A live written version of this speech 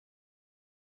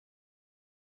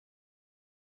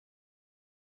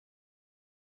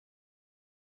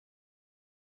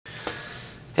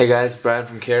Hey guys, Brian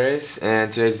from Keres, and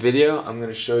today's video I'm going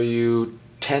to show you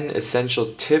 10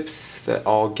 essential tips that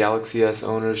all Galaxy S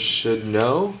owners should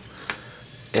know.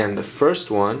 And the first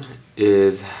one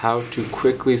is how to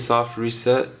quickly soft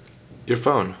reset your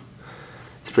phone.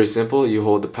 It's pretty simple. You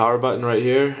hold the power button right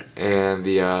here and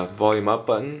the volume up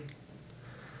button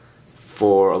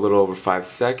for a little over 5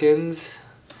 seconds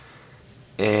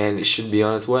and it should be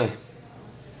on its way.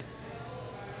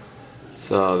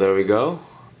 So there we go.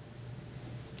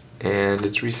 And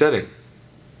it's resetting.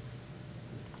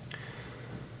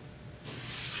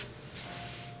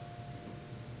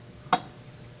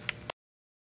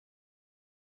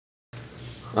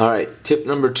 Alright, tip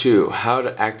number 2, how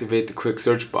to activate the quick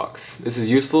search box. This is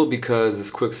useful because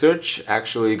this quick search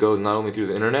actually goes not only through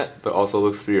the internet but also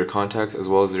looks through your contacts as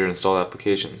well as your installed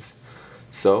applications.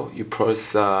 So you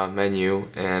press menu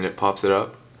and it pops it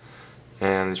up,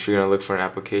 and if you're going to look for an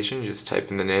application, you just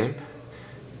type in the name.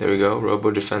 There we go,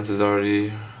 Robo Defense is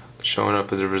already showing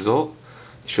up as a result.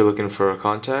 If you're looking for a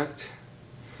contact,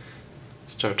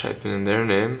 start typing in their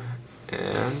name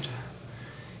and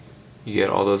you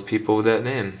get all those people with that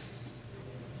name.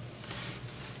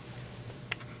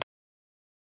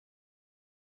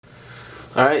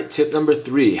 Alright, tip number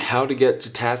 3, how to get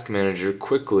to Task Manager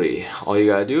quickly. All you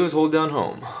gotta do is hold down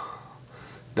home.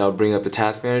 That'll bring up the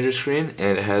Task Manager screen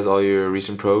and it has all your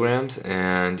recent programs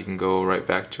and you can go right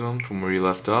back to them from where you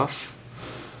left off.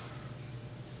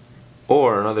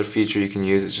 Or another feature you can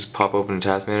use is just pop open the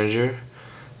Task Manager,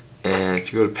 and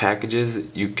if you go to Packages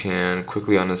you can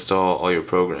quickly uninstall all your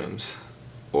programs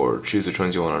or choose which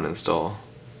ones you want to uninstall.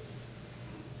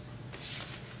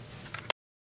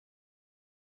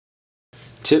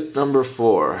 Tip number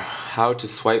 4, how to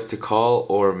swipe to call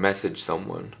or message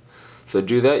someone. So to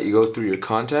do that, you go through your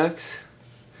contacts.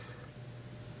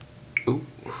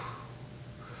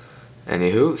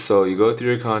 Anywho, so you go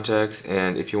through your contacts,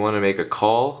 and if you want to make a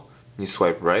call, you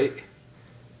swipe right.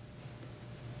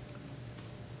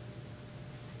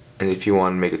 And if you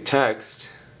want to make a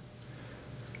text,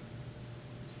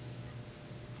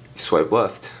 you swipe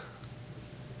left.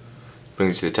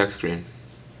 Brings you to the text screen.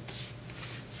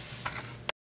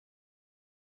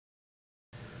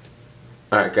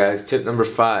 Alright guys, tip number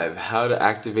 5, how to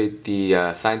activate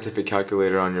the scientific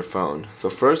calculator on your phone. So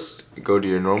first, go to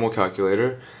your normal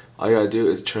calculator. All you gotta do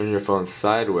is turn your phone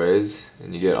sideways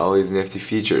and you get all these nifty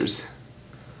features.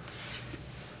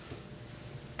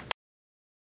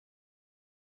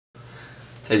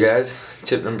 Hey guys,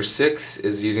 tip number 6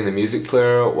 is using the music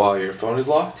player while your phone is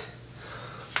locked.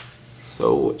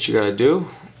 So what you gotta do,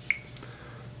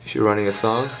 if you're running a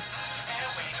song,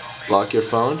 lock your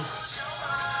phone.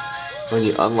 When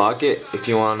you unlock it, if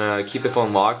you want to keep the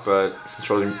phone locked but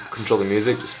control the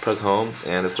music, just press home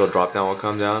and this little drop down will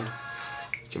come down.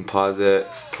 You can pause it,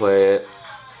 play it,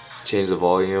 change the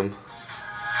volume,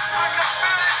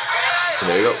 and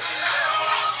there you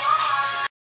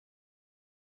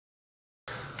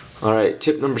go. Alright,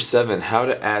 tip number 7, how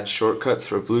to add shortcuts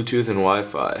for Bluetooth and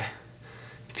Wi-Fi.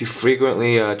 If you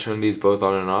frequently turn these both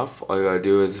on and off, all you gotta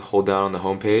do is hold down on the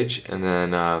home page and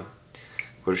then go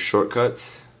to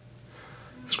shortcuts.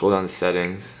 Scroll down to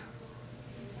settings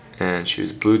and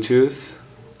choose Bluetooth.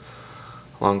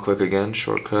 Long click again,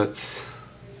 shortcuts,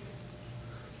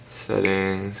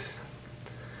 settings,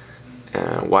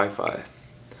 and Wi-Fi.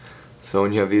 So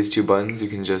when you have these two buttons, you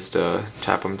can just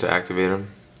tap them to activate them.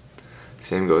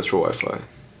 Same goes for Wi-Fi.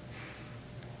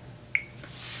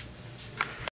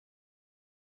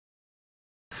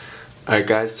 Alright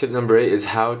guys, tip number 8 is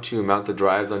how to mount the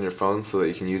drives on your phone so that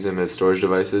you can use them as storage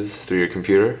devices through your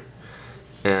computer.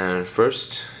 And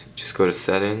first, just go to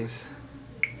Settings,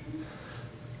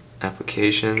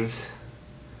 Applications,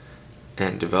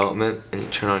 and Development, and you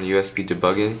turn on USB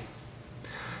debugging.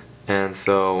 And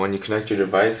so when you connect your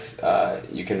device,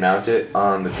 you can mount it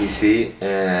on the PC,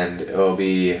 and it will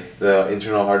be, the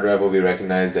internal hard drive will be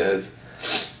recognized as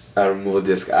removable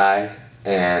disk I,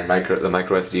 and the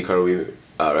micro SD card will be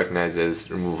recognized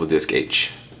as removable disk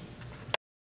H.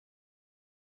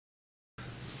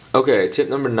 Okay, tip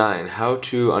number 9, how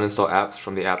to uninstall apps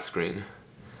from the app screen.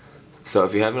 So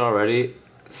if you haven't already,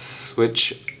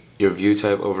 switch your view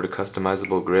type over to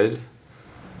customizable grid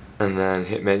and then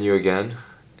hit menu again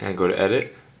and go to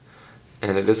edit,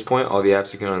 and at this point all the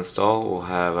apps you can uninstall will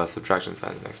have subtraction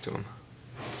signs next to them.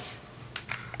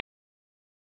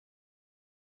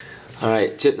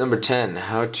 Alright, tip number 10,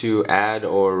 how to add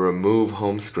or remove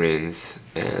home screens.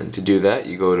 And to do that,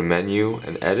 you go to menu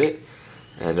and edit,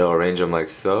 and it'll arrange them like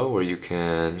so, where you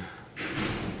can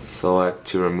select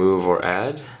to remove or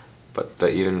add, but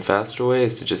the even faster way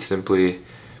is to just simply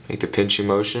make the pinching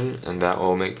motion and that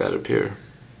will make that appear.